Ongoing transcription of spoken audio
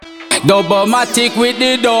Dub-o-matic with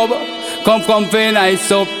the dub. Come fi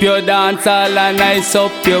nice up your dance hall and nice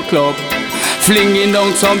up your club. Flinging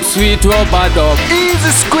down some sweet rubber dub. Easy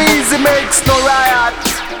squeeze, it makes no riot.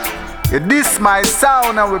 You diss my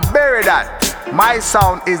sound and we bury that. My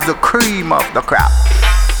sound is the cream of the crop.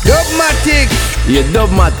 Dubmatic. Yeah,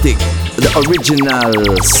 Dubmatic, the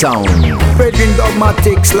original sound. Spreading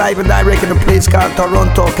Dubmatics live and direct in a place called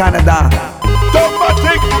Toronto, Canada.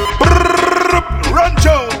 Dubmatic,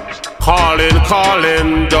 Rancho.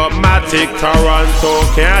 Calling, Dubmatic, Toronto,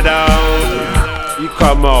 Canada. You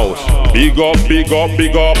come out. Big up,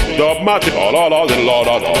 Dubmatic.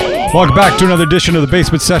 Welcome back to another edition of the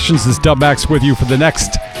Basement Sessions. This is Dubmax with you for the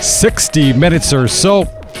next 60 minutes or so.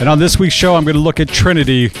 And on this week's show, I'm going to look at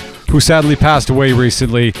Trinity, who sadly passed away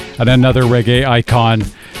recently, and another reggae icon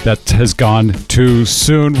that has gone too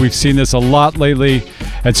soon. We've seen this a lot lately.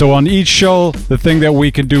 And so on each show, the thing that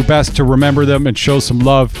we can do best to remember them and show some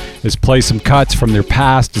love is play some cuts from their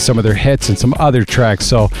past and some of their hits and some other tracks.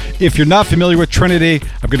 So if you're not familiar with Trinity,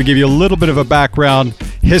 I'm going to give you a little bit of a background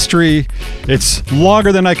history. It's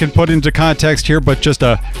longer than I can put into context here, but just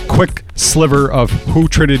a quick sliver of who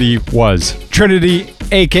Trinity was. Trinity,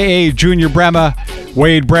 aka Junior Brahma,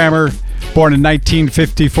 Wade Brammer, born in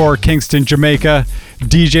 1954, Kingston, Jamaica.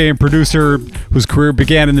 DJ and producer whose career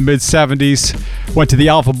began in the mid-70s. Went to the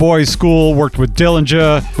Alpha Boys School, worked with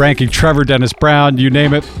Dillinger, Ranking Trevor, Dennis Brown, you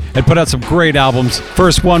name it, and put out some great albums.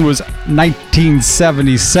 First one was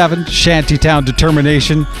 1977, Shantytown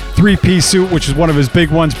Determination. Three-Piece Suit, which is one of his big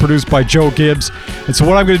ones, produced by Joe Gibbs. And so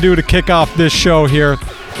what I'm going to do to kick off this show here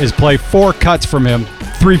is play 4 cuts from him.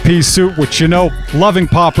 Three-Piece Suit, which you know, Loving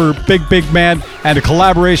Pauper, Big Man, and a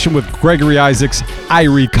collaboration with Gregory Isaacs,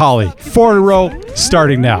 Irie Collie. 4 in a row,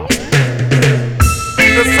 starting now.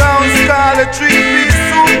 The sound's called a three-piece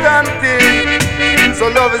suit and thing. So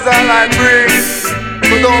love is all I bring.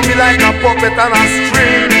 So don't be like a puppet on a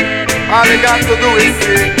string. All you got to do is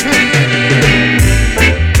sing.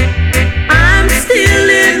 I'm still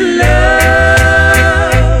in love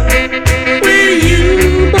with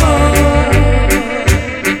you, boy.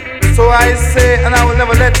 So I say, and I will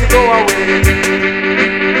never let you go away.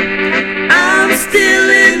 I'm still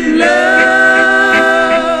in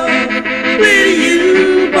love with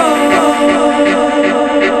you, boy.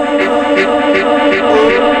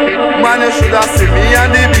 Man, you should have seen me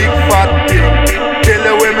and the big fat thing. Tell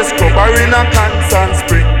you when me scrubber in a constant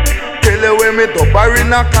spring. Tell you when me dubber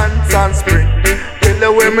in a constant spring. Tell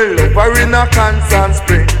you when me lover in a constant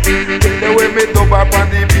spring. Tell you when me dubber on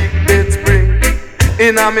the big bed spring.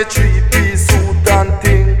 In a me three-piece suit and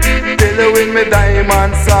thing. Tell you when me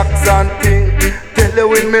diamond socks and thing. Tell you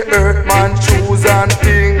when me earthman shoes and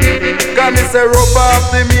thing. Cause me say rub off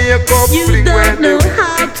the makeup. You don't know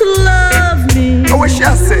how to love me. I wish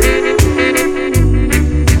I say.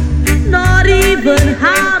 Not even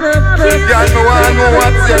how to kiss. Y'all know I know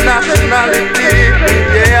what's your nationality.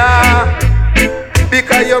 Yeah.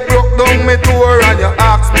 Because you broke down me door and you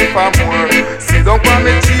asked me for more. Sit down on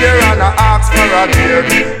me chair and I ask for a beer.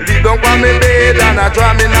 Leave down on me bed and I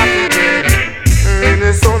draw me nappy bed. In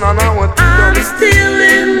the sun and I want to I'm still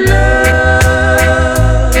in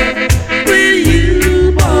love with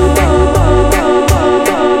you, boy.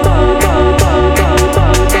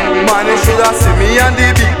 Man, you should have seen me and the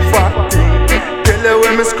big fat thing. Tell you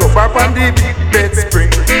when me scrub up on the big bed spring.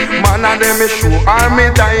 Man, and then me show her me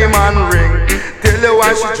diamond ring. Tell you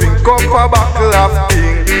why she drink up a bottle of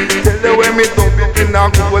thing. Tell you when me dump it in a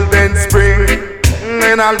golden spring.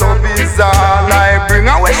 And I love is all I bring.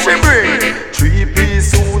 And what she bring?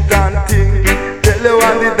 Three-piece suit and thing. Tell you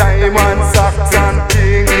what the diamond socks and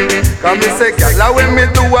thing. Cause me say, gala when me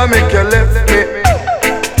do I make you left me.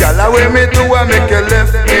 Gala when me do I make you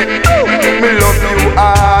left me. Me love you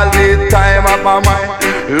all the time of my mind.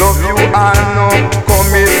 Love you and no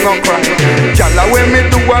commit no crime. Gala when me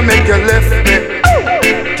do I make you left me.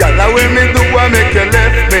 Gala when me do I make you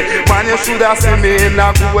left me. Man, you should have seen me in a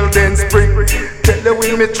golden spring. Tell you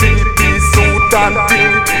when me three-piece suit and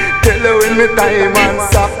thing. Tell you when me diamond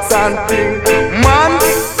socks and thing. Man,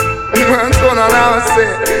 son and I say,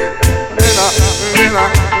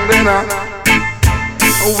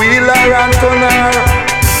 wheeler and toner.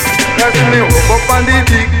 Cause me rub up on the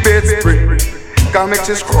big bed spring. Can make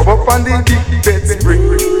you scrub up on the big bed spring.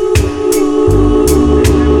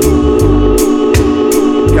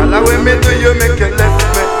 Gala when me do you make you left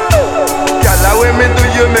me. Gala when me do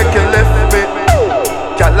you make you left me.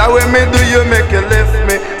 Gala when me do you make you left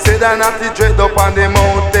me. Say that not the dread up on the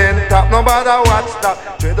mountain top. Nobody watch that.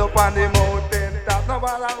 Dread up on the mountain top.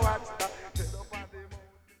 Nobody watch that. Dread up on the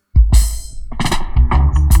mountain.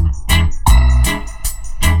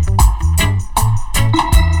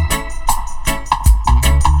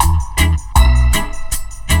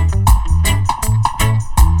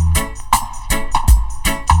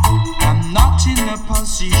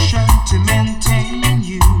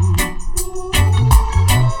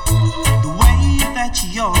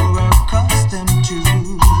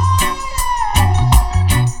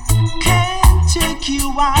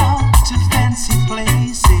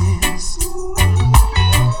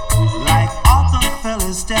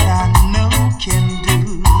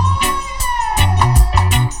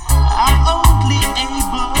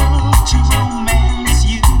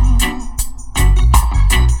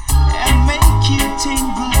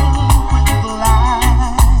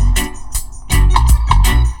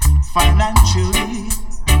 Actually,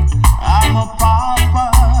 I'm a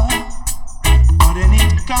pauper, but when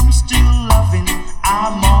it comes to loving,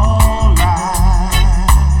 I'm alright.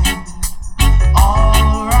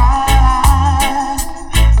 Alright,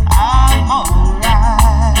 I'm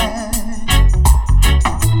alright.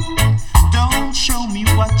 Don't show me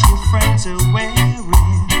what your friends are wearing,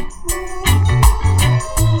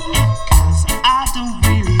 'cause I don't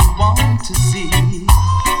really want to see.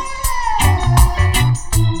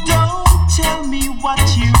 Don't tell me what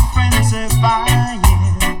your friends are buying,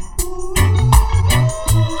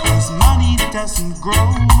 'cause money doesn't grow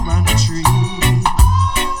on a tree.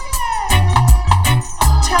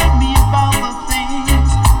 Tell me about the things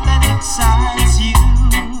that excite you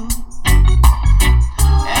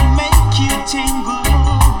and make you tingle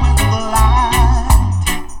with the light.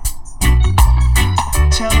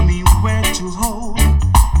 Tell me where to hold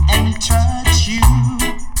and touch you,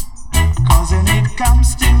 'cause when it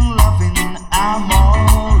comes to loving, I'm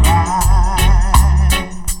alright.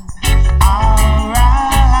 Alright,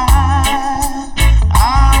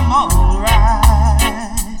 I'm alright.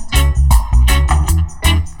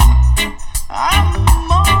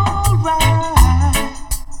 I'm alright.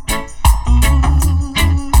 Ooh,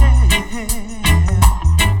 yeah.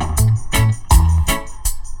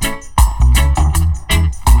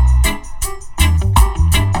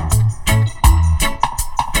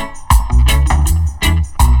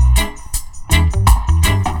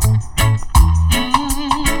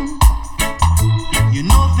 You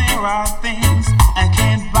know there are things I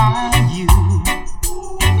can't buy you,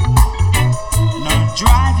 nor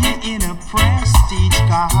drive you in a prestige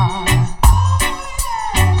car.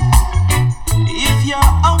 If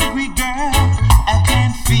you're hungry, girl, I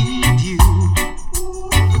can't feed you.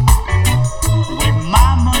 With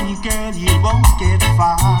my money, girl, you won't get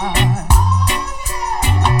far.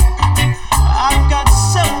 I've got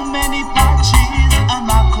so many patches on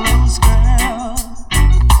my clothes, girl,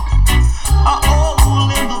 a hole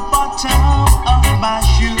in the bottom of my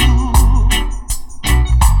shoe.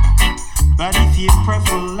 But if you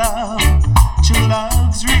prefer love to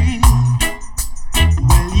luxury,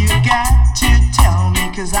 well, you got to tell me,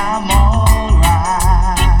 'cause I'm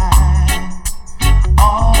alright.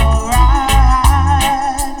 Alright,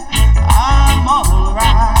 I'm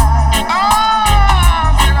alright.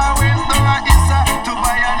 Said I went down a Issa to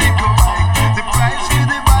buy a little bike. The price for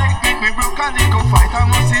the bike make me broke a little fight. I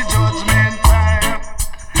must see judgment time.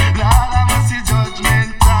 Lord, I must see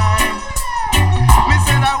judgment time. Me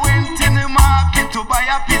said I went in the market to buy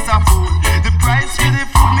a piece of food. The price for the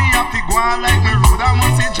food me have to go on like me road. I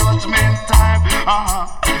must see judgment time.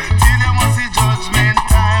 Till you must see judgment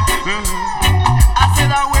time. I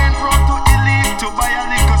said I went round to Elite to buy a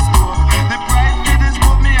liquor store. The price for this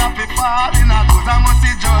book me have to fall in a dose. I must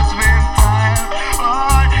see judgment time.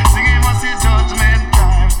 Oh, singing must see judgment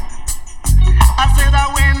time. I said I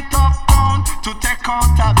went uptown to take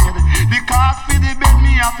out a bed. The cost for the bed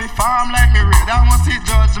me have to farm like me red. I must see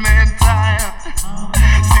judgment time.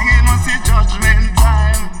 Singing must see judgment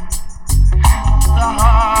time. The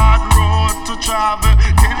hard road to travel.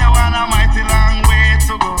 Tell you one a mighty long way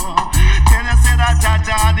to go. Tell you say that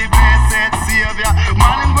Jaja the blessed Savior.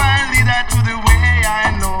 Man him go and lead her to the way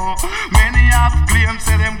I know. Many have claimed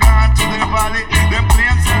say them gone to the valley. Them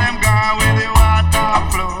claim say them gone where the water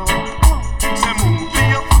flow. Say move for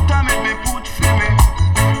your foot and make me put for me.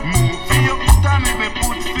 Move for your foot and make me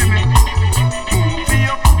put for me. Move for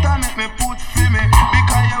your foot and make me put for me.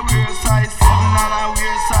 Because you wear size 7 and I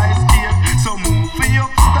wear size 8. So move for your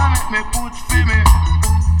foot and make me put for me.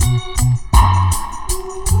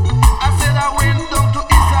 I said I went down to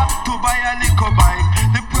Issa to buy a little bike.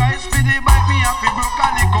 The price for the bike me have to broke a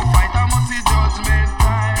little fight. I must see judgment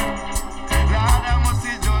time. Lord, I must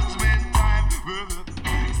see judgment time.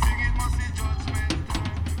 Sing it, must see judgment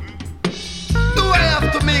time. Do I have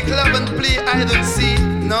to make love and play hide and seek?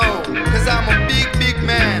 No, 'cause I'm a big, big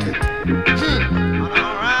man.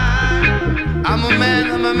 I'm a man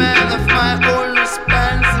of my own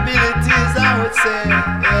responsibilities, I would say.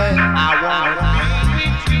 Yeah. I wanna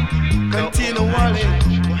continually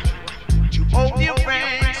hold your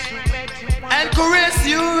friends and caress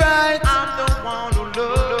you right. I'm the one who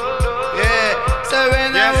loves. Yeah, so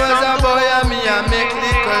when I was a boy, I make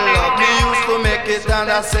little love. Me used to make it on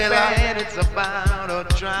the cellar.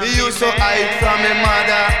 Me used to hide from my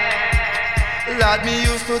mother. Lord, me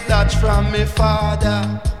used to touch from my father.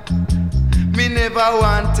 Me never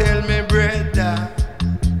want tell me brother.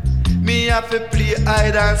 Me have to play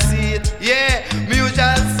hide and seek. Yeah, me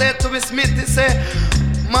usually say to me Smithy, say,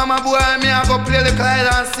 Mama boy, me I go play the hide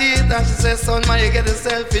and seek. And she say, son man, you get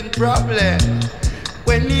yourself in problem.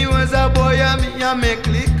 When me was a boy, me I make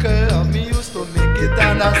little love. Me used it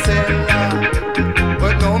on a cellar.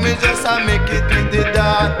 But now me just a make it with the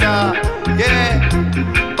data.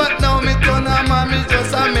 Yeah. But now me turn a man, me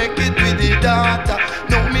just a make it with the data.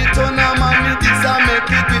 Now me turn a man, me this a make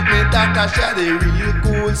it with me data. She the real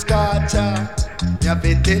cool scotcha. Me have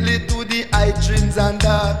to tell it to the eye dreams and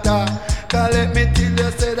data. Cause let me tell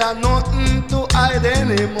you, say that nothing to hide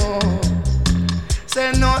anymore.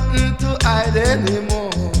 Say nothing to hide anymore.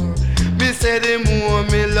 Me say the more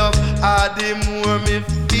me love her, the more me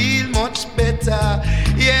feel much better.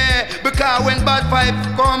 Yeah, because when bad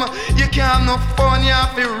vibes come, you can't have no fun. You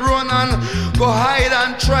have to run and go hide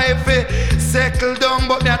and try to settle down.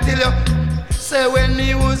 But me I tell you, say when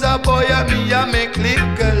me was a boy, me a make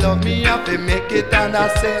little love. Me have to make it on a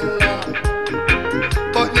cellar.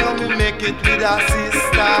 But now me make it with a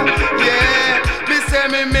sister. Yeah. Me say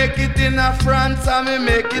me make it in a France and me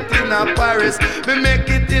make it in a Paris. Me make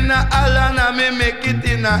it in a Holland and me make it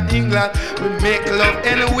in a England. We make love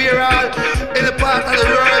anywhere, all in the part of the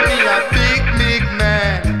world. Me a big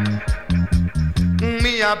man.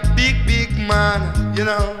 Me a big man, you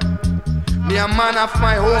know. Me a man of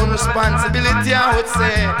my own responsibility, I would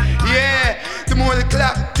say. Yeah, the more the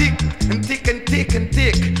clock tick and tick and tick and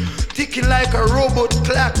tick, ticking like a robot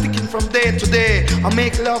clock, ticking from day to day. I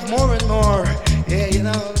make love more and more. Yeah, you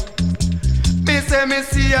know. Me say me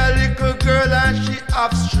see a little girl and she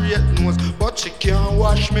have straight nose, but she can't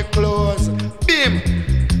wash me clothes. Bim!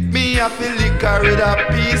 Me have to lick her with a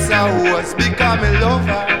piece of hose because me love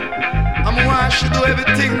her. I'm want she do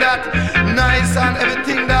everything that nice and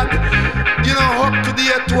everything that, you know, up to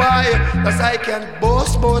date. Why? Cause I can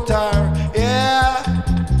boast about her. Yeah.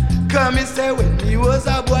 Come me say when me was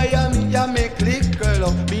a boy, me a make liquor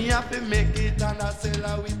love. Me have to make it and I sell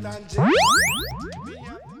her with and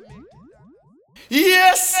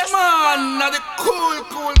yes, man, now the cool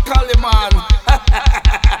Cali man.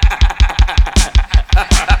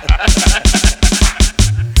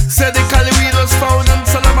 Said the Cali weed was found in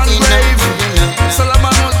Solomon grave.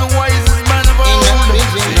 Solomon was the wisest man of old.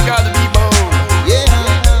 You gotta be bold. Yeah.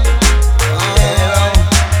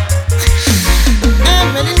 I'm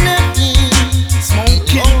really nothing.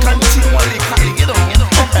 Smoking continually, Cali, get on.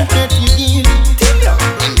 That you give.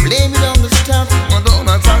 And blame it on the stuff.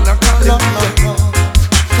 Madonna, Cali.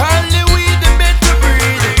 Cali weed, the better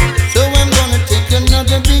breed. So I'm gonna take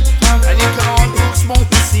another big puff. And you can all smoke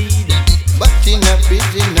the seed. But enough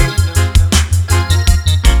is enough.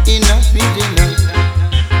 Enough is enough.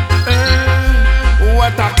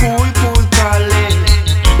 What a cool Cali.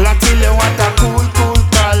 Black Hill, what a cool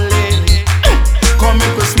Cali. Come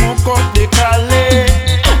make we smoke up the Cali.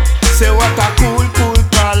 Say what a cool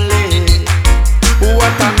Cali.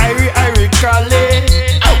 What a airy Cali.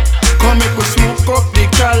 Come make we smoke up the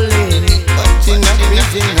Cali. But enough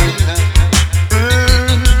is enough.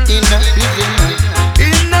 Enough is enough.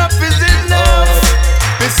 Enough is enough.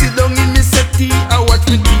 Me sit down in me settee, I watch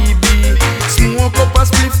me TV. Smoke up a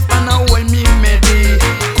spliff and I hold me medi.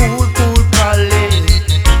 Cool Cali.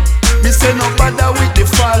 Me say no bother with the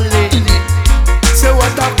folly. Say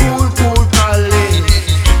what a cool Cali.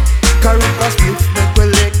 Carry a spliff, make we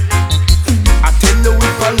lick. I tell you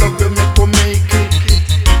if I love you, make we make it.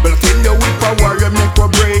 But I tell you if I warrior, make we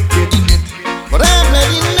break it. But I'm not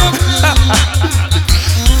enough.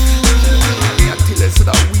 I tell you so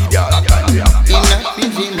that we are Enough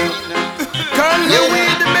is enough. Cali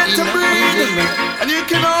weed, the better breed. And you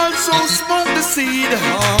can also smoke the seed.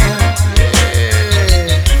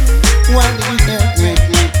 Why do you have me?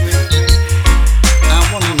 I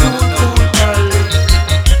wanna know.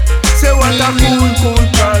 Say what a cool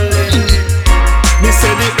Cali. Me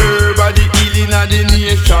say the herb of the healing of the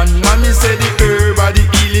nation. Man, me say the herb of the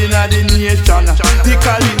healing of the nation. The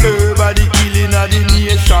Cali herb of the healing of the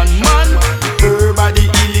nation. Man, herb of the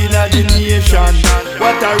healing of the nation.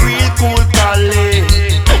 What a real cool Cali.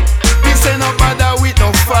 Me say no bother with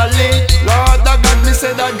no folly. Lord of God, me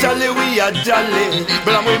say that jolly we are jolly.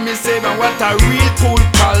 But I'm when me say man, what a real cool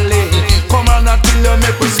Cali. Come on until you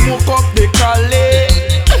make we smoke up the Cali.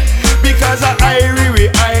 Because I irie,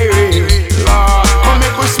 Lord, come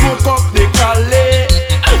make we smoke up the Cali.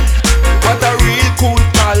 What a real cool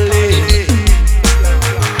Cali.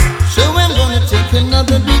 So I'm gonna take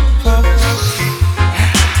another big puff.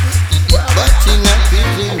 But enough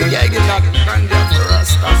is enough. Yeah, get that ganja for us.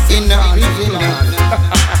 Enough is enough.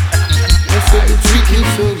 I said the tricky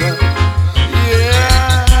sugar.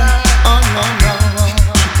 Yeah. Oh no.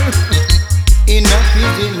 Enough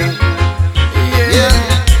is enough. Yeah.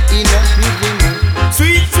 Enough is enough.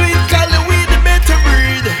 Sweet Cali, we the better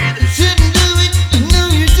breed. You shouldn't do it. No,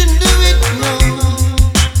 you shouldn't do it. No.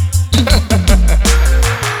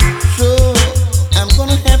 So I'm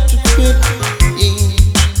gonna have to quit. Yeah.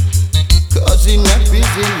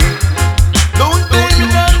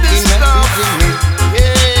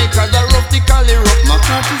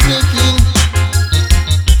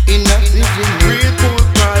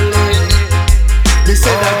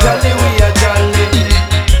 jolly, we are jolly.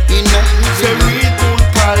 Say real cool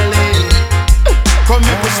Cali. Come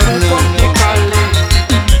here, we smoke up the Cali.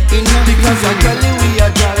 Because a jolly, we are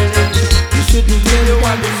jolly. You shouldn't tell you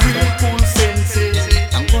what the real cool senses.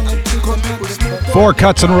 I'm gonna come here, we smoke up. 4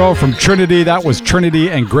 cuts in a row from Trinity. That was Trinity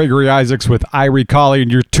and Gregory Isaacs with Irie Collie,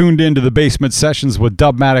 and you're tuned into the Basement Sessions with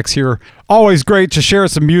Dubmatix here. Always great to share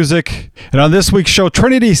some music. And on this week's show,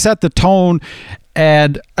 Trinity set the tone,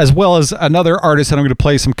 and as well as another artist that I'm going to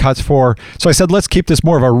play some cuts for. So I said, let's keep this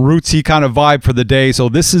more of a rootsy kind of vibe for the day. So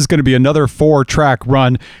this is going to be another 4-track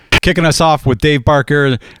run. Kicking us off with Dave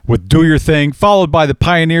Barker with Do Your Thing, followed by the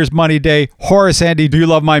Pioneers Money Day, Horace Andy, Do You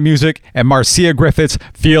Love My Music, and Marcia Griffiths,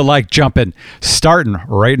 Feel Like Jumpin'. Starting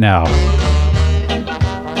right now.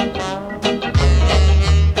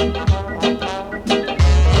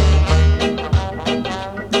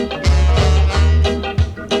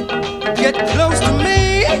 Get close to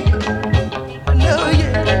me, I know you,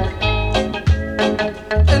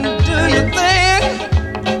 and do your thing.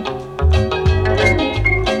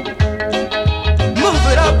 Move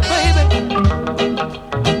it up, baby,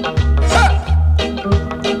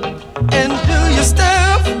 and do your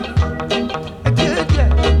stuff. Good, yeah.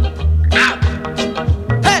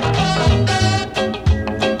 Hey,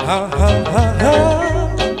 ha ha ha ha.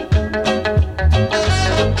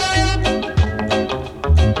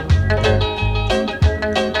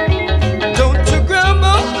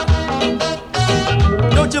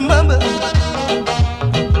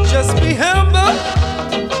 Just be humble,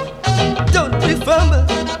 don't be fumble.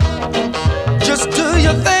 Just do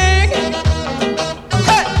your thing.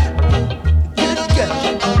 Hey,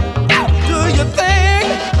 do your thing.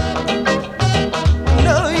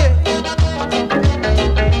 No, yeah.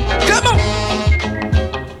 Come on.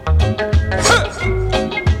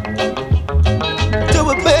 Do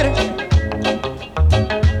it better.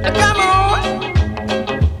 Come on.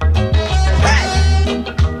 Hey,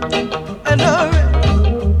 and all right.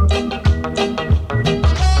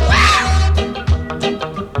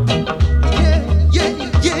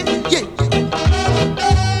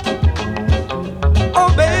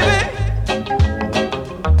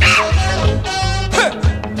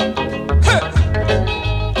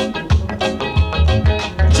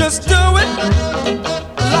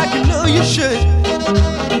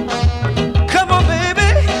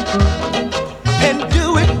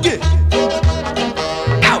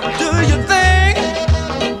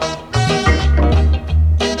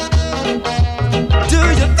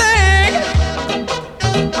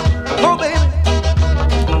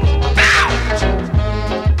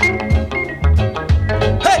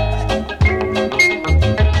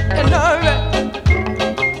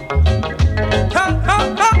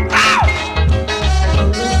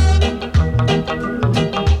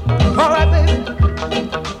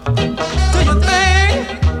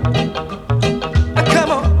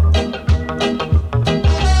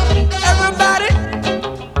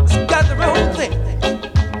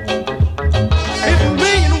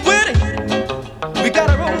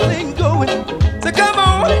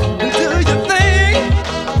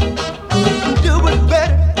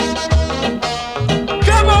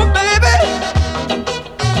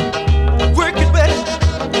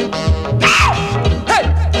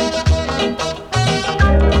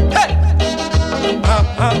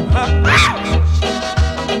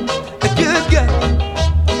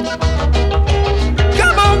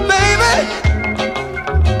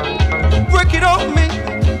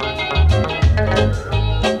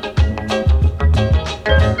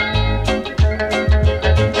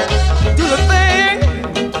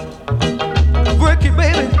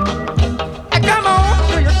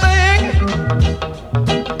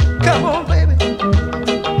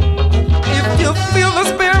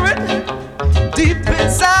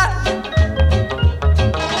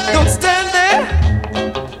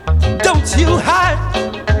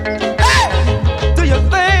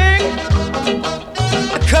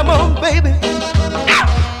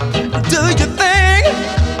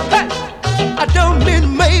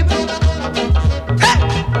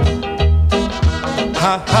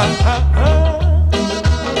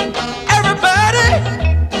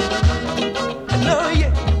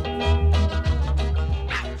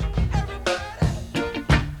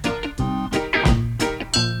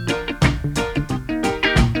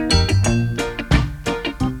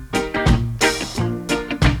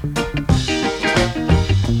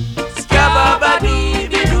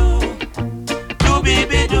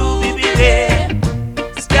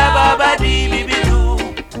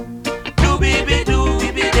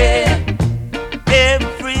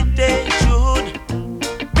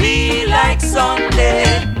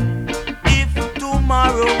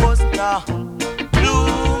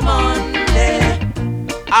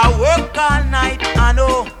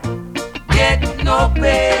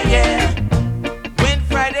 pay, yeah. When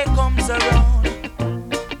Friday comes around,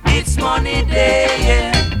 it's money day,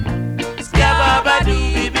 yeah. Skababa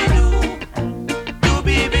dooby doo,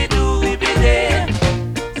 dooby dooby day.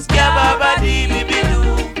 Skababa dooby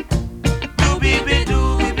doo, dooby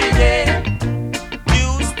dooby day.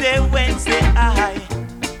 Tuesday, Wednesday, I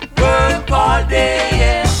work all day,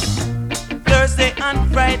 yeah. Thursday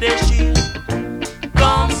and Friday, she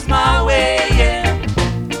comes my way, yeah.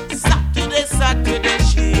 Saturday,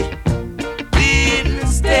 she didn't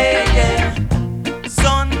stay, yeah.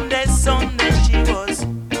 Sunday, she was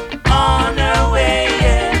on her way,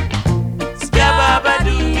 yeah. Skababa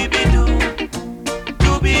dooby doo,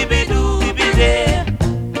 dooby dooby day.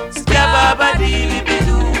 Skababa dooby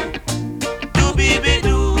doo, dooby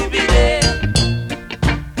dooby day.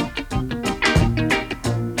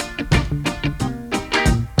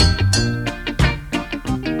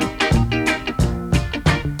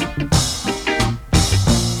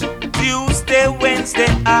 Tuesday, Wednesday,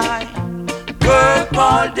 I work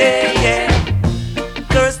all day, yeah.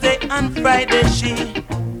 Thursday and Friday, she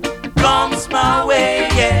comes my way,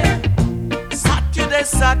 yeah.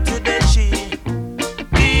 Saturday, she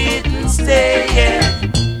didn't stay,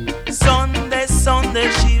 yeah. Sunday,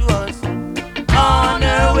 she was on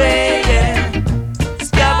her way, yeah.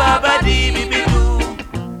 Skababa dooby doo,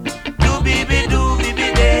 dooby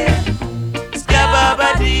dooby day.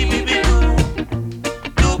 Skababa dooby doo,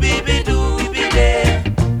 dooby dooby day.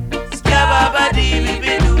 Skababa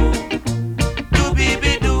dooby doo,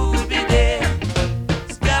 dooby dooby day.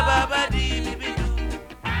 Skababa dooby doo.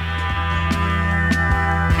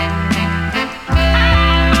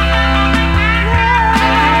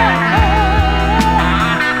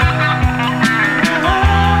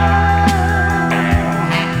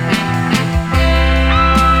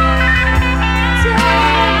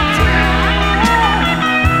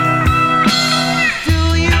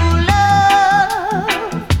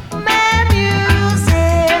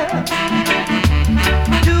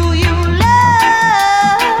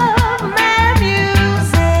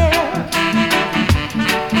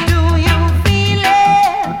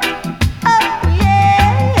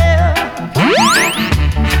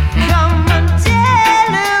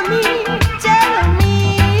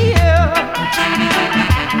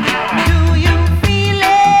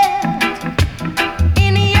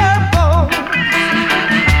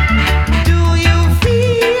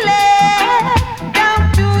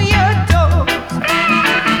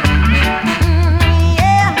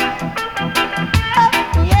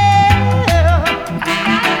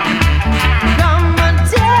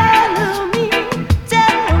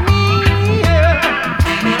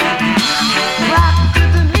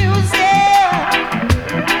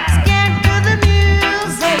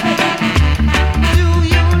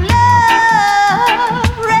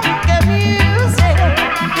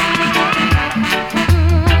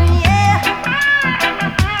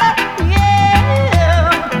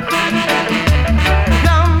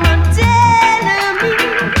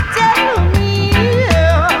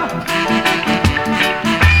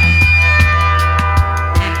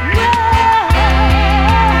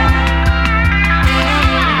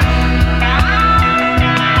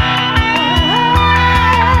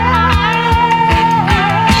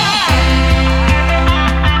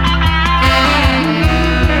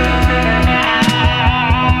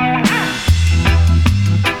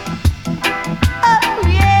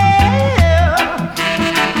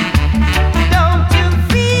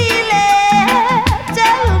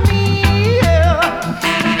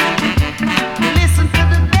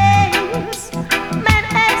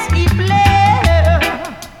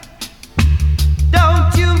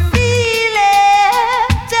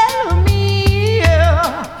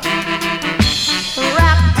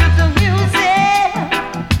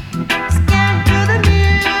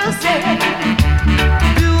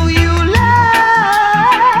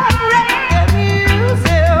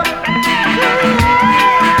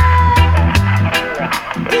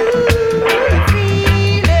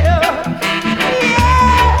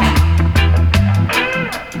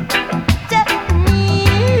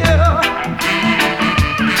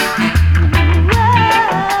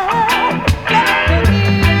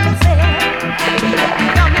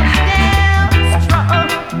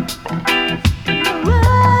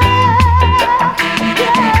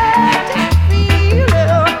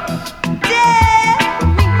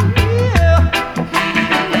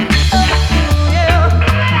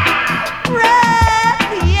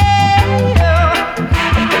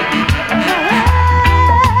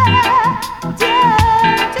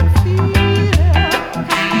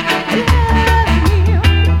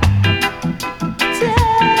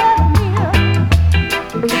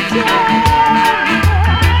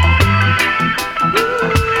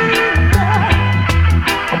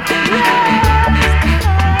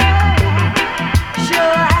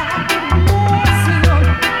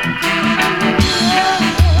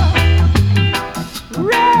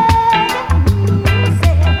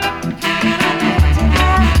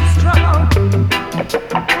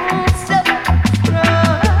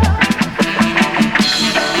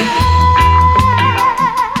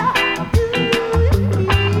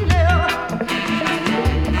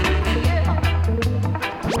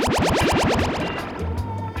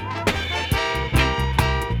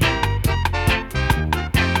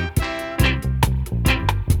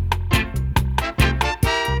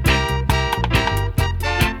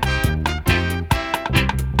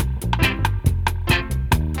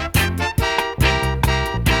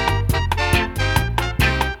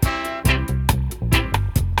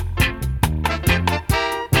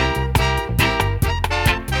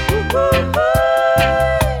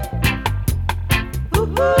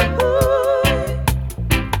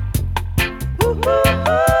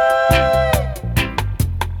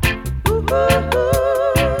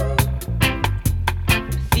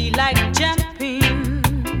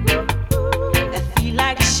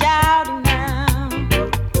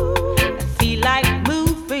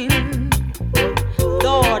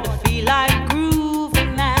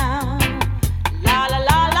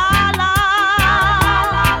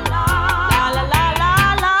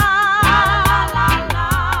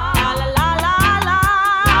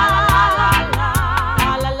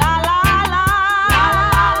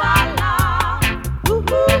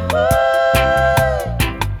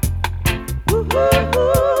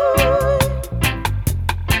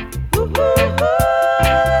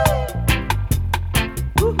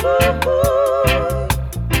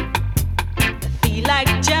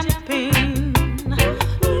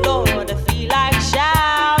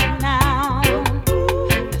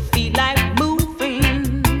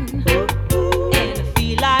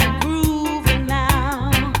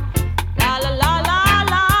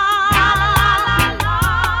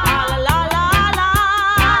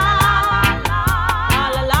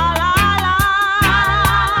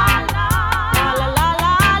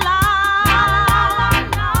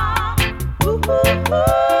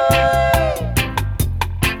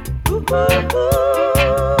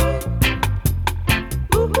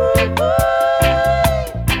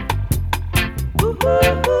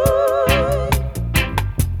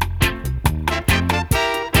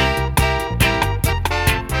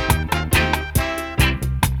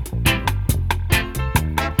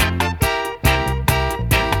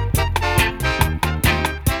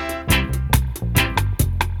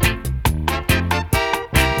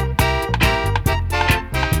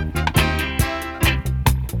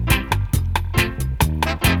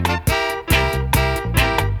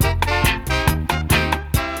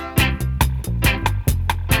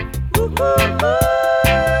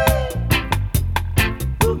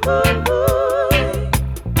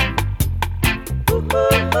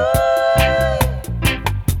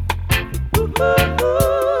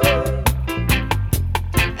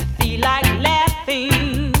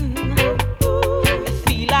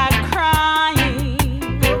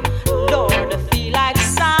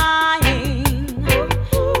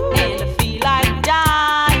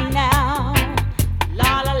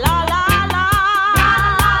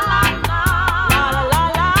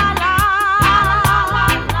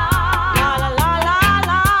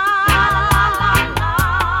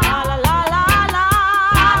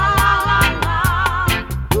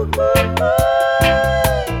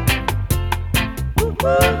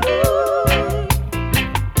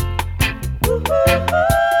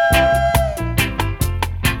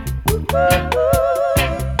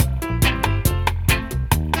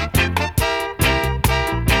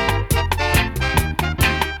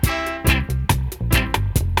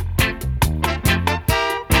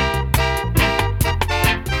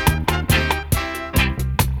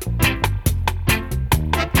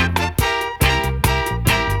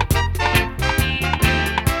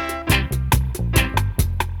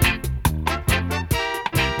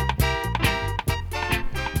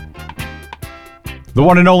 The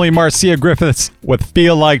one and only Marcia Griffiths with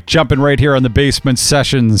Feel Like Jumping right here on the Basement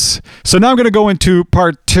Sessions. So now I'm going to go into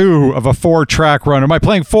part 2 of a 4-track run. Am I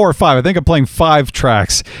playing 4 or 5? I think I'm playing 5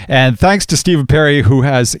 tracks. And thanks to Stephen Perry, who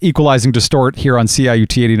has Equalizing Distort here on CIUT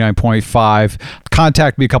 89.5.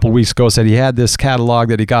 Contacted me a couple of weeks ago, said he had this catalog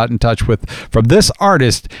that he got in touch with from this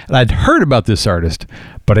artist. And I'd heard about this artist,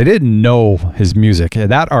 but I didn't know his music.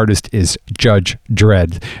 And that artist is Judge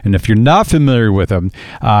Dredd. And if you're not familiar with him,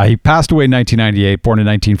 he passed away in 1998, born in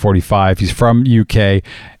 1945. He's from UK.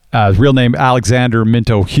 His real name, Alexander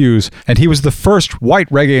Minto Hughes, and he was the first white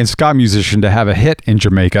reggae and ska musician to have a hit in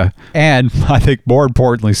Jamaica. And I think more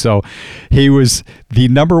importantly so, he was the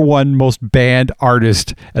 #1 most banned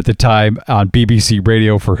artist at the time on BBC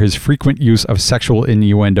Radio for his frequent use of sexual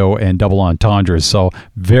innuendo and double entendres. So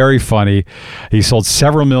very funny. He sold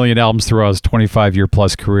several million albums throughout his 25-year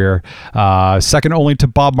plus career, second only to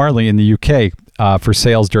Bob Marley in the UK. For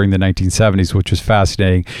sales during the 1970s, which was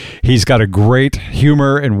fascinating. He's got a great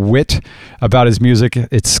humor and wit about his music.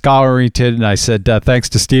 It's ska-oriented, and I said, thanks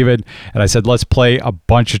to Steven, and I said, let's play a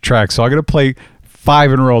bunch of tracks. So I'm going to play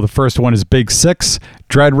 5 in a row. The first one is Big Six,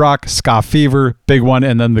 Dread Rock, Ska Fever, Big One,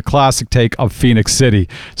 and then the classic take of Phoenix City.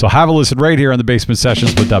 So have a listen right here on the Basement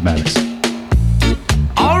Sessions with Dubmatix.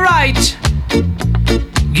 All right,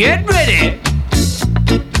 get ready.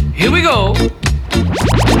 Here we go.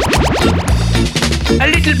 A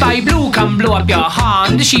little boy blue can blow up your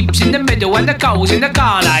horn. The sheep's in the middle and the cow's in the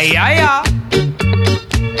corner. Yeah, yeah.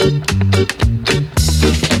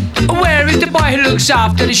 Where is the boy who looks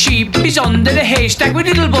after the sheep? He's under the haystack with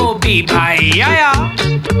little Bo Peep. Yeah, yeah.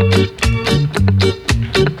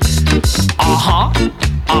 Uh-huh,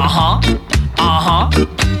 uh-huh, uh-huh,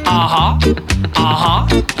 uh-huh, uh-huh,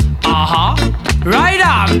 uh-huh. Right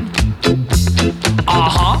on.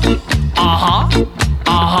 Uh-huh, uh-huh,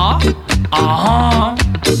 uh-huh, uh-huh.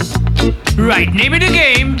 Right, name of the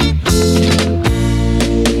game.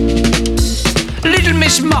 Little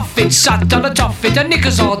Miss Muffet sat on a tuffet, her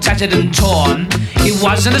knickers all tattered and torn. It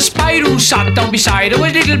wasn't a spider who sat down beside her, it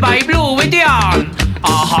was little boy blue with the yarn.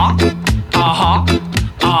 Uh-huh, uh-huh,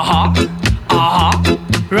 uh-huh, uh-huh.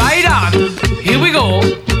 Right on, here we go.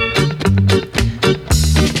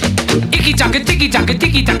 Icky-taka, ticky-taka,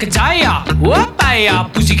 ticky-taka, tire. Whoop-a-ya,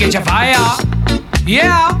 pussy catch a fire.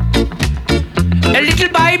 Yeah. A little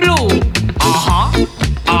boy blue. Uh-huh,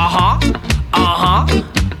 uh-huh, uh-huh,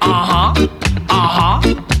 uh-huh, uh-huh,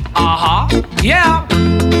 uh-huh, yeah.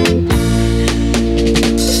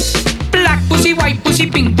 Black pussy, white pussy,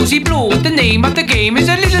 pink pussy, blue. The name of the game is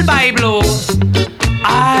a little boy blue.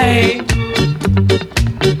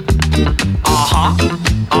 Uh-huh,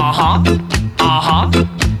 uh-huh, uh-huh,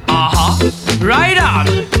 uh-huh. Right on,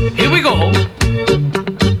 here we go.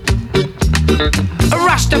 A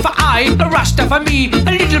Rasta for I, a Rasta for me,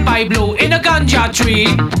 a little boy blue in a ganja tree.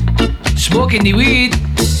 smoking the weed.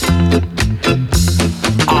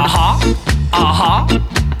 Aha, aha,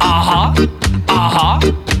 aha, aha,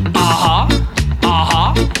 aha,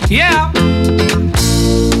 aha, yeah.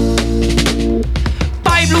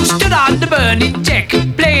 Blue stood on the burning deck,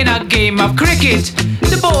 playing a game of cricket.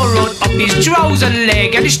 The ball rolled up his trouser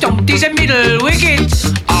leg and he stomped his middle wicket.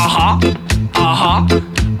 Aha, aha,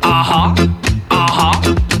 aha, aha.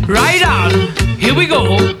 Right on, here we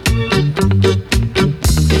go.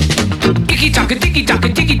 Tiki-taka, tiki-taka,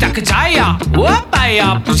 tiki-taka, tire.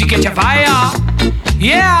 Whoop-a-ya, pussy catch a fire.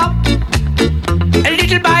 Yeah, a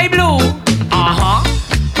little by blue. Aha,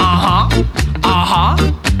 aha, aha,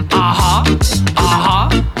 aha, aha,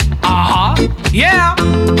 aha, yeah.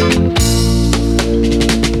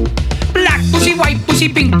 Black pussy, white pussy,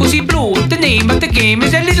 pink pussy, blue. The name of the game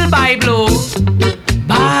is a little by blue.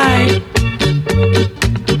 Bye.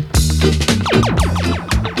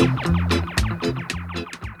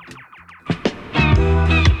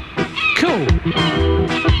 Cool.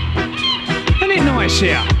 Isn't it nice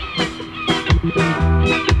here?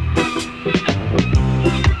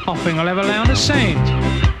 I think I'll have a lay on the sand.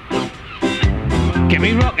 Get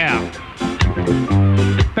me rock out.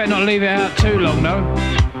 Better not leave it out too long though.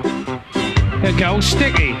 It'll get all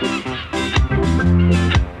sticky.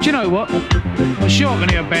 Do you know what? I'm sure I can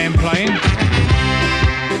hear a band playing.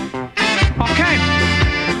 I can.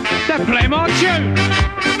 They're playing my tune.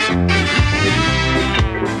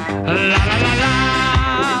 La la la la.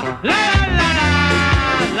 La la la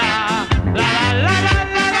la. La la la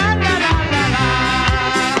la.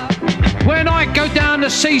 When I go down the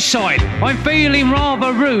seaside, I'm feeling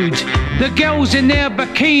rather rude. The girls in their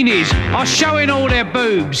bikinis are showing all their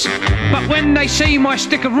boobs. But when they see my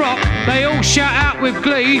stick of rock, they all shout out with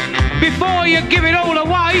glee. Before you give it all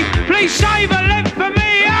away, please save a length for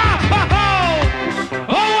me.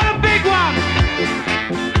 Oh, what a big one!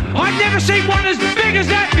 I've never seen one as big as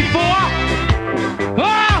that before.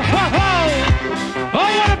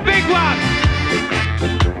 Oh, what a big one!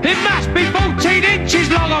 It must be 14 inches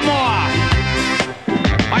long or more.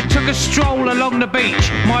 I took a stroll along the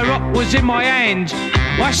beach, my rock was in my hand.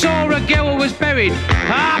 I saw a girl who was buried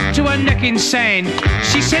up to her neck in sand.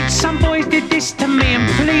 She said, some boys did this to me and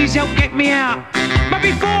please help get me out. But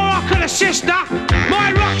before I could assist her,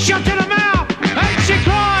 my rock shot to the mouth and she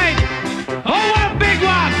cried, oh what a big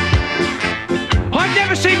one! I've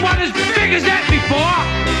never seen one as big as that before.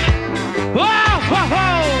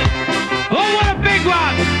 Oh what a big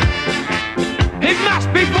one! It must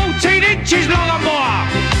be 14 inches long or more.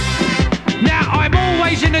 Now I'm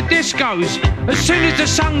always in the discos as soon as the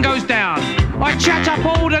sun goes down. I chat up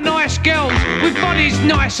all the nice girls with bodies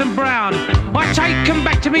nice and brown. I take them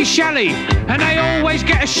back to me chalet and they always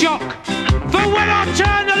get a shock. For when I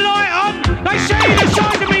turn the light on, they see the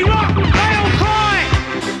side of me rock. They all cry,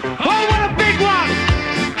 oh what a big one!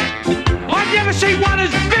 I've never seen one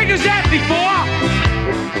as big as that before.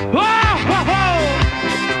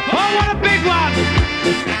 Oh what a big one!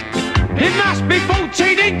 It must be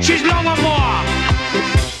 14 inches long or more.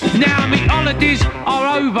 Now me holidays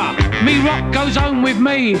are over, me rock goes home with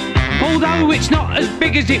me. Although it's not as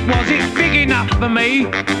big as it was, it's big enough for me.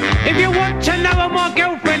 If you want to know who my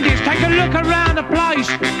girlfriend is, take a look around the place.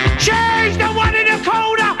 She's the one in the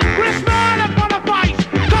corner with a smile upon her face,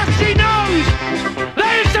 cause she knows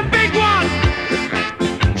there's a big one.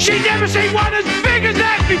 She's never seen one as big as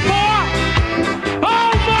that before.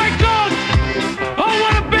 Oh my God! Oh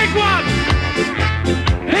what a big one!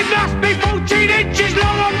 It must be 14 inches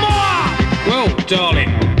long or more! Well, darling,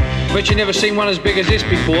 bet you never seen one as big as this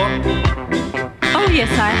before. Oh yes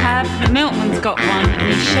I have. The milkman's got one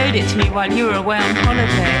and he showed it to me while you were away on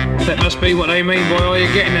holiday. That must be what they mean by are you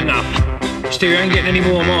getting enough? Still you ain't getting any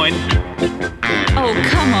more of mine. Oh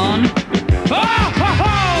come on. Oh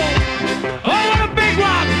what a big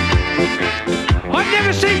one! I've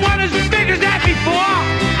never seen one as big as that before.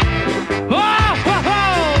 Oh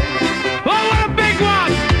what a big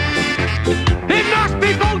one! It must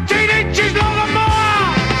be 14 inches long or more!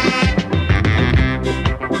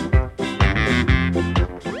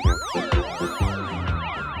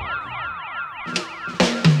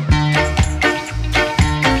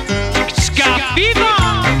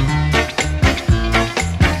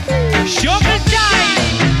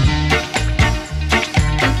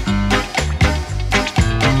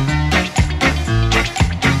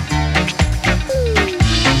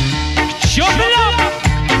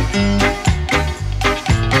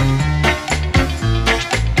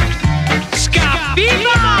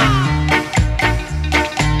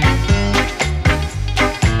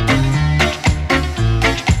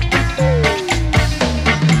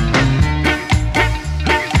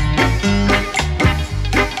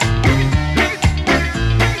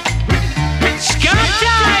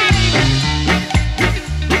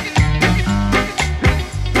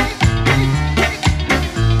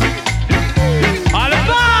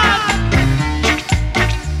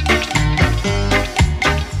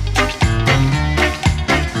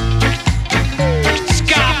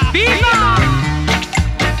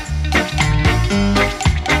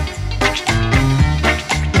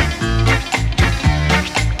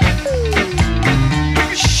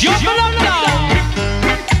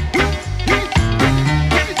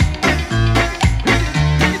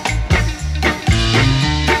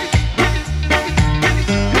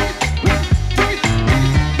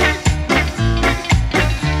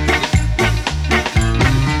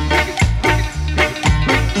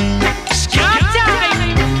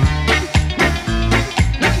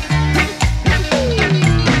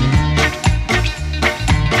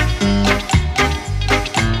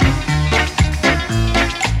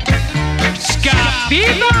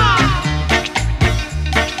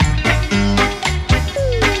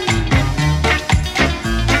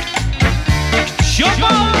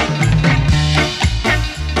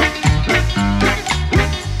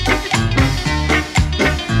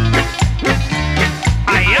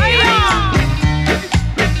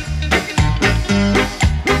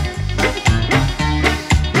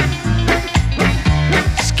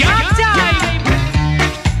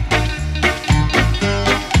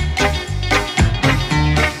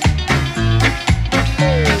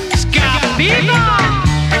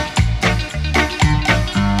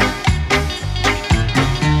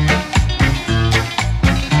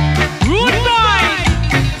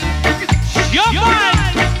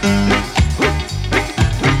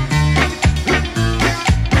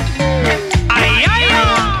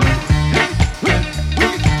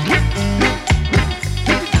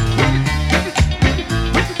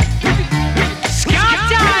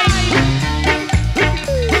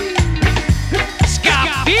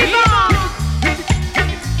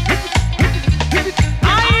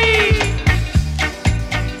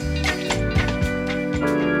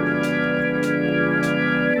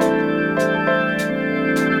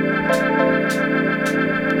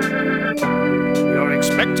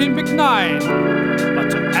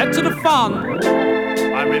 fun.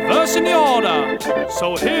 I'm reversing the order,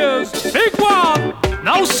 so here's big one.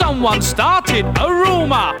 Now someone started a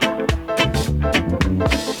rumor.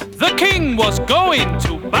 The king was going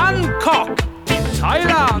to Bangkok in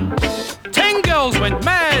Thailand. 10 girls went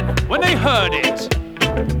mad when they heard it,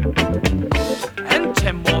 and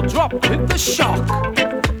 10 more dropped with the shock.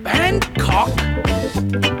 Bangkok.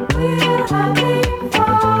 We're having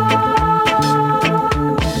fun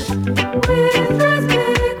with this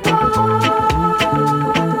big one.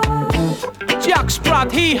 Jack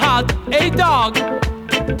Sprat, he had a dog.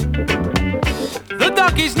 The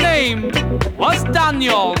doggy's name was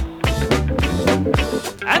Daniel.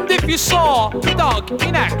 And if you saw the dog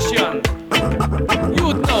in action,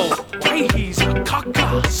 you'd know why he's a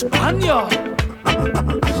cocker spaniel.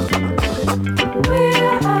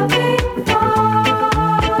 We're having fun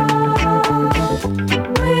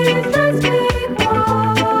with this big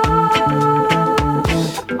one.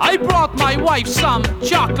 I brought my wife some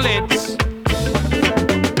chocolates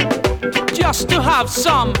just to have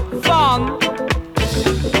some fun.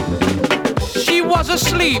 She was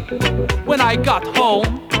asleep when I got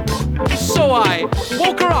home, so I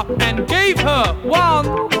woke her up and gave her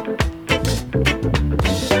one.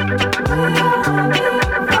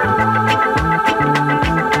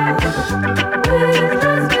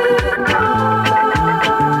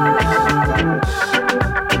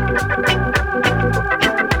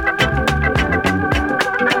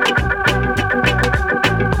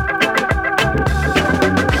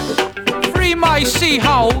 Free my see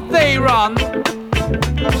how they run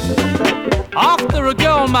after a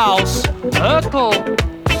girl mouse turtle.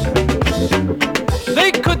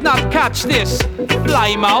 They could not catch this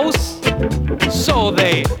fly mouse, so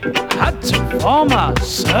they had to form a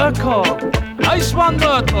circle. Nice one,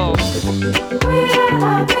 Myrtle. We're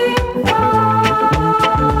having fun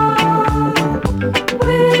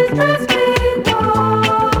with this big one.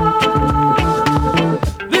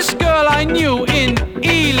 This girl I knew in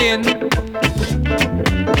Ealing,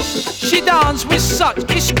 she danced with such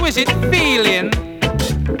exquisite feeling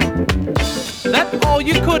that all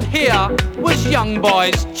you could hear was young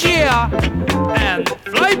boys cheer and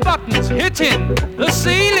fly buttons hitting the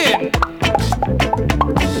ceiling.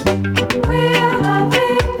 We're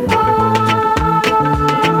having fun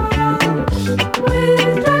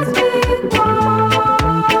with this big one.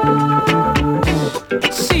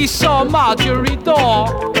 Seesaw Marjorie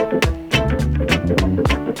Door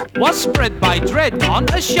was spread by Dread on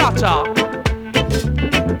a shutter.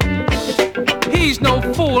 He's no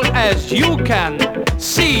fool, as you can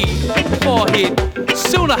see, for he'd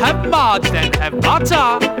sooner have Marge than have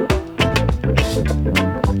butter.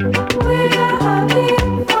 We're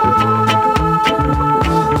having fun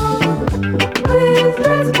with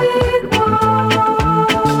this big one.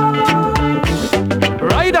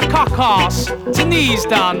 Ride a cock horse to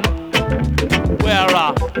Neasden, where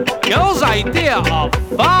a girl's idea of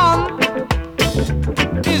fun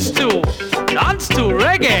is to dance to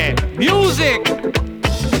reggae music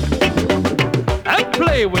and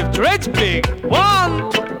play with Dread's big one.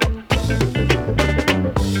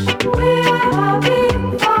 We're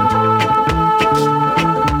having fun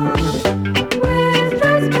with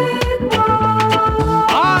Dread's big one.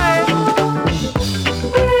 Aye.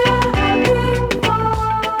 We're having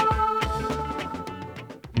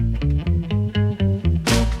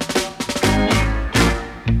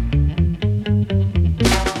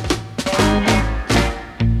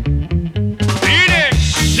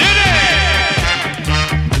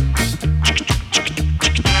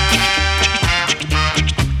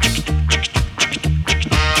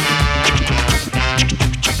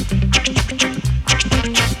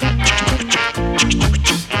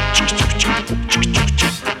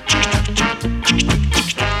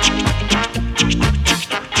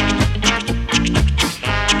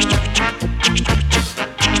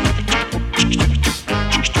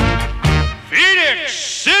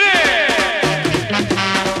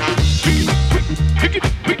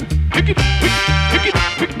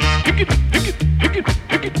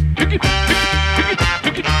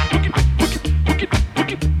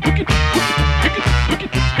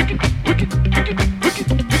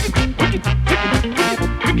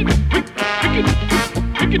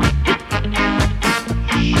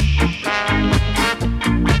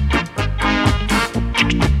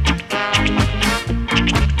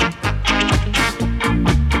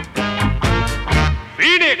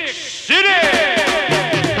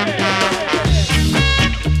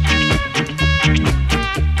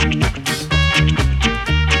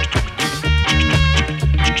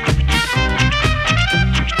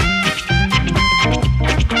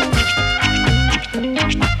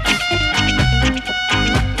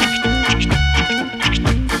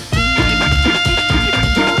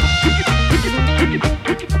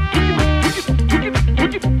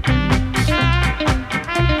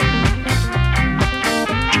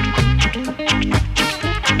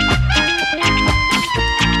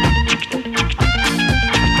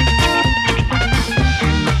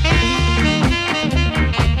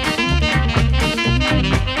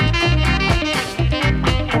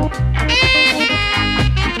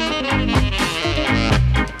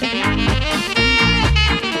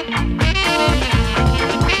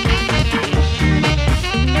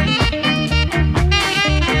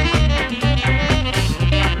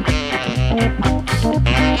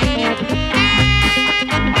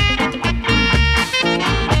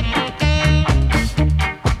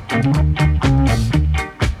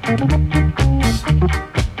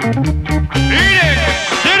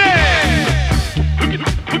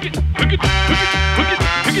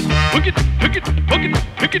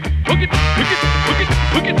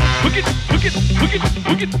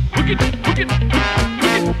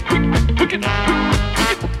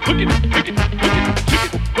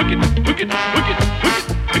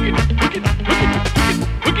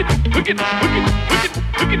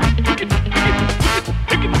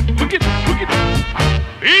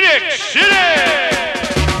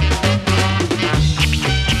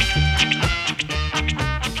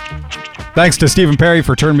Thanks to Stephen Perry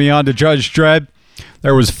for turning me on to Judge Dredd.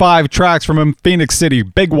 There was 5 tracks from him: Phoenix City,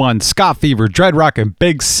 Big One, Scott Fever, Dread Rock, and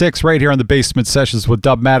Big Six right here on the Basement Sessions with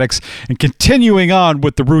Dubmatix. And continuing on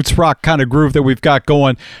with the roots rock kind of groove that we've got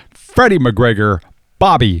going, Freddie McGregor,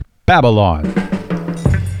 Bobby Babylon.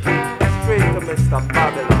 Straight to Mr.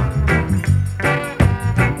 Babylon.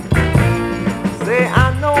 Say,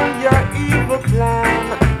 I know your evil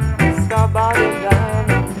plan, Mr. Babylon.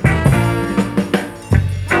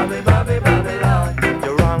 Bobby Babylon,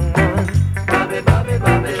 you're wrong man. Bobby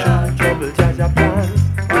Babylon, trouble Japan.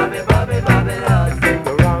 Bobby Babylon,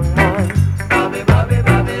 you're wrong man. Bobby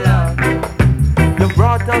Babylon, you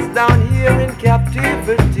brought us down here in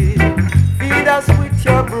captivity. Feed us with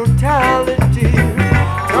your brutality.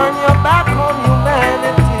 Turn your back on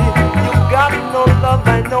humanity. You got no love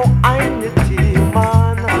and no identity,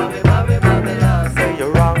 man. Bobby Babylon, say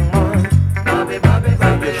you're wrong man. Bobby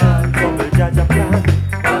Babylon, you shouldn't trouble Jaja plan.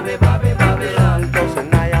 Bobby Babylon,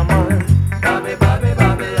 doesn't I am man. Bobby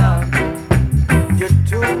Babylon, you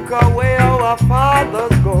took away our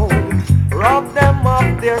father's gold, robbed them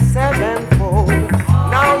of their sevenfold.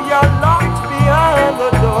 Now you're locked behind the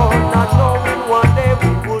door, not knowing one day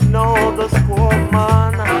we would know the score,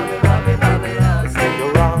 man. Bobby Babylon, say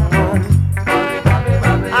you're wrong, man.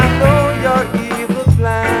 I know your evil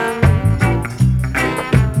plan.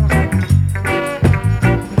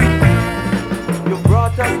 You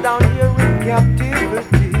brought us down here in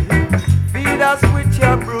captivity. Feed us with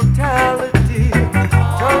your brutality.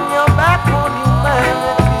 Turn your back on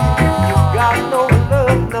humanity. You got no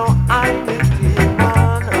love, no identity,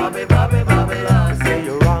 man. Bobby Babylon, say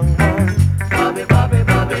you're wrong, man. Bobby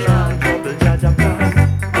Babylon, trouble Jaja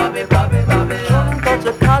plan. Bobby Babylon, touch a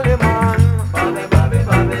Kali, man. Bobby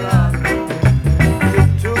Babylon, you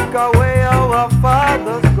took away our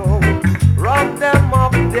father's gold, robbed them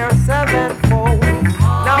of their sevenfold.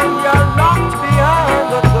 Now you're locked behind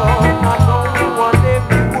the door, not knowing one day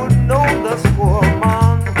we would know the score,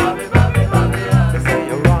 man. Bobby Babylon, they say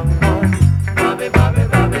you're wrong, man. Bobby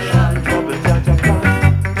Babylon, trouble Jaja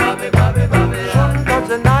plan. Bobby Babylon, shouldn't touch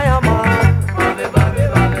the Naya, man. Bobby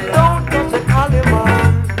Babylon, don't touch the Kali,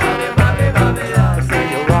 man. Bobby Babylon, they say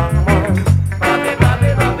you're wrong, man. Bobby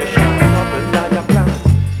Babylon, trouble Jaja plan.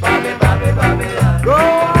 Bobby Babylon, go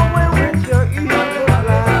away with your evil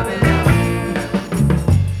plan.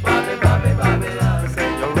 Bobby Babylon, say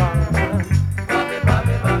you're wrong, man. Bobby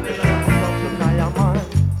Babylon, touch the Naya, man.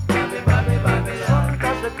 Bobby Babylon,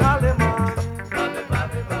 touch the Kali, man. Bobby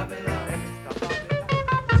Babylon.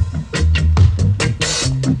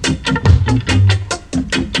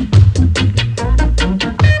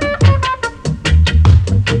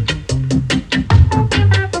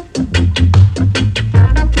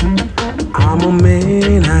 I'm a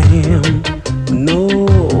man, I am. No,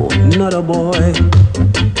 not a boy.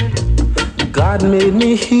 God made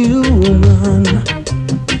me human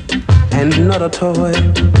and not a toy.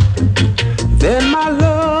 Then my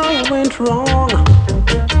love went wrong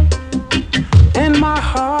and my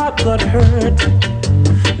heart got hurt.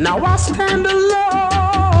 Now I stand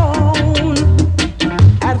alone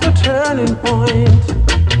at the turning point,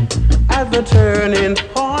 at the turning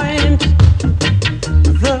point,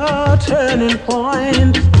 the turning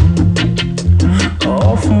point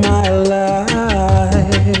of my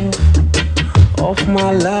life, of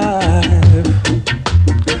my life.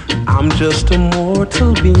 I'm just a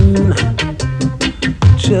mortal being,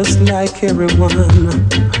 just like everyone.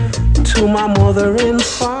 To my mother and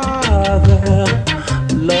father,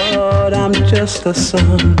 Lord, I'm just a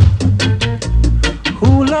son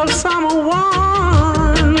who loves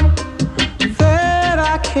someone that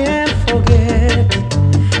I can't forget.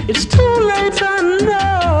 It's too late, I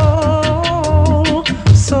know,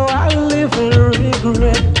 so I live in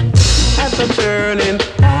regret. At the turning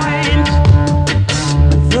point,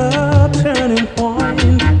 the turning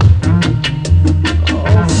point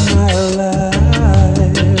of my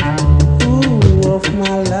life, ooh, of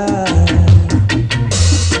my life.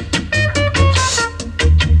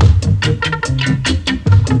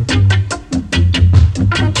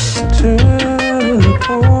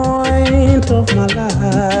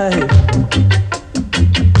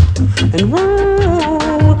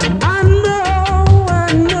 I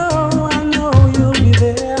know you'll be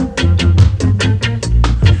there.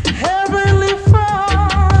 Heavenly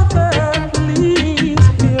Father, please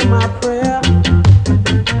hear my prayer.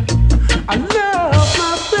 I love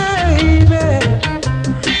my baby.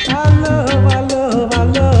 I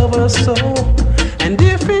love her so. And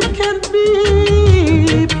if it can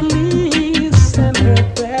be, please send her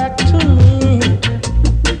back to me.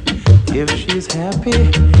 If she's happy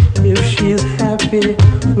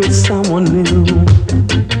with someone new,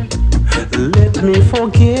 let me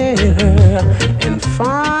forget her and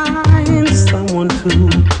find someone too.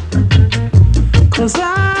 'Cause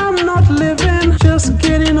I'm not living, just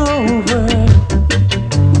getting over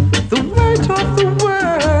the weight of the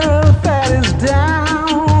world that is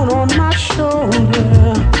down on my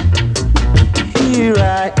shoulder. Here I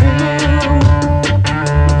am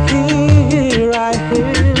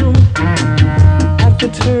at the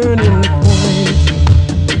turning point,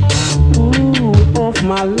 of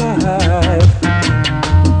my life.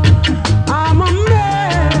 I'm a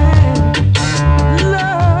man,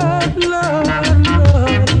 love.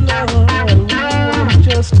 I'm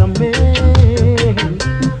just a man.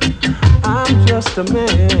 I'm just a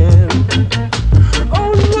man.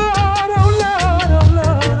 Oh Lord, I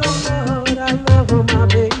love my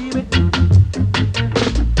baby.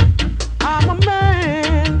 I'm a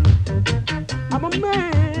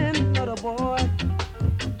man, not a boy.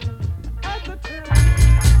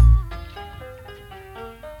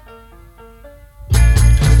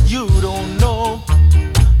 You don't know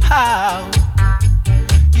how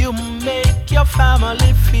you make your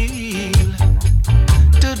family feel,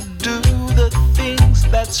 to do the things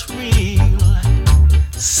that's real,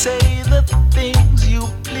 say the things you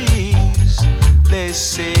please. They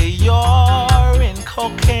say you're in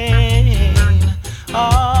cocaine,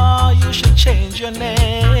 oh, you should change your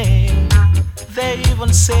name. They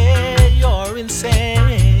even say you're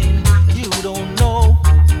insane. You don't know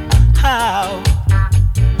how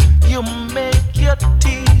you make your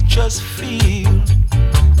teachers feel,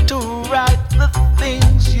 to write the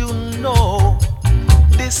things you know,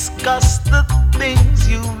 discuss the things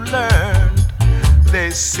you learned.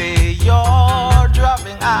 They say you're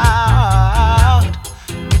dropping out,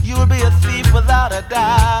 you'll be a thief without a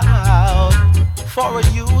doubt. For a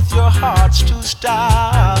youth your heart's too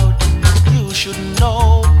stout. You should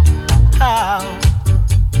know how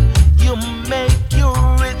you make your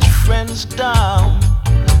rich friends dumb,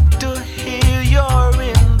 to hear you're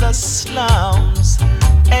in the slums,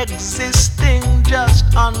 existing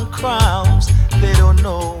just on crumbs. They don't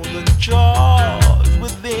know the joy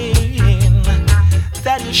within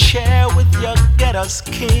that you share with your ghetto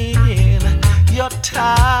skin. You're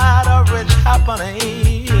tired of rich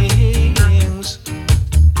happenings.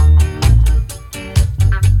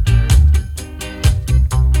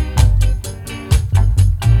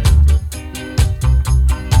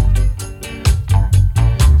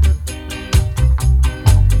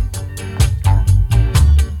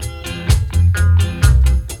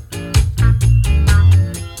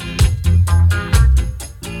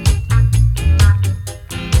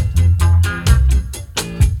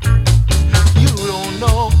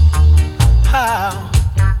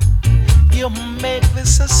 You make the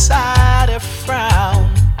society frown,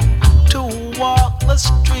 to walk the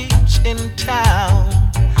streets in town.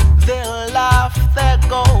 They laugh, there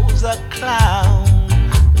goes a clown.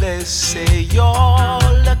 They say you're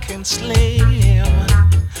looking slim,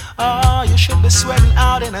 oh, you should be sweating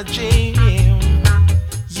out in a gym.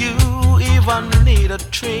 You even need a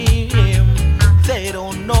trim. They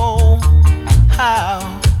don't know how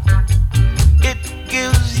it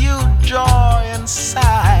gives you joy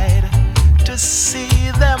inside to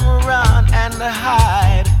see them run and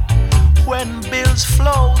hide. When bills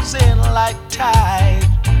flows in like tide,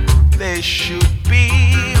 they should be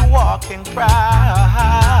walking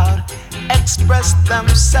proud, express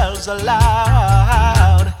themselves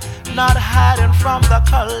aloud, not hiding from the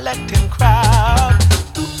collecting crowd.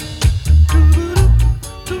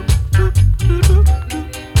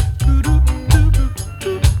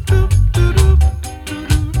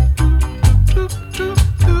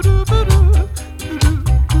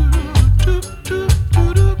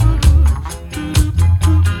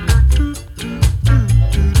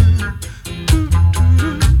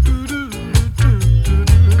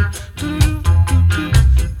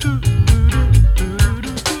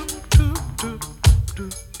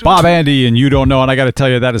 Bob Andy and You Don't Know, and I got to tell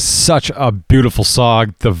you, that is such a beautiful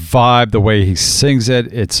song. The vibe, the way he sings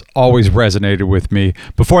it, it's always resonated with me.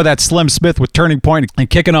 Before that, Slim Smith with Turning Point, and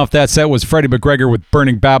kicking off that set was Freddie McGregor with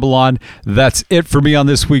Burning Babylon. That's it for me on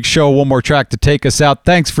this week's show. One more track to take us out.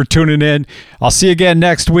 Thanks for tuning in. I'll see you again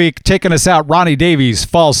next week. Taking us out, Ronnie Davies,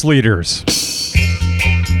 False Leaders.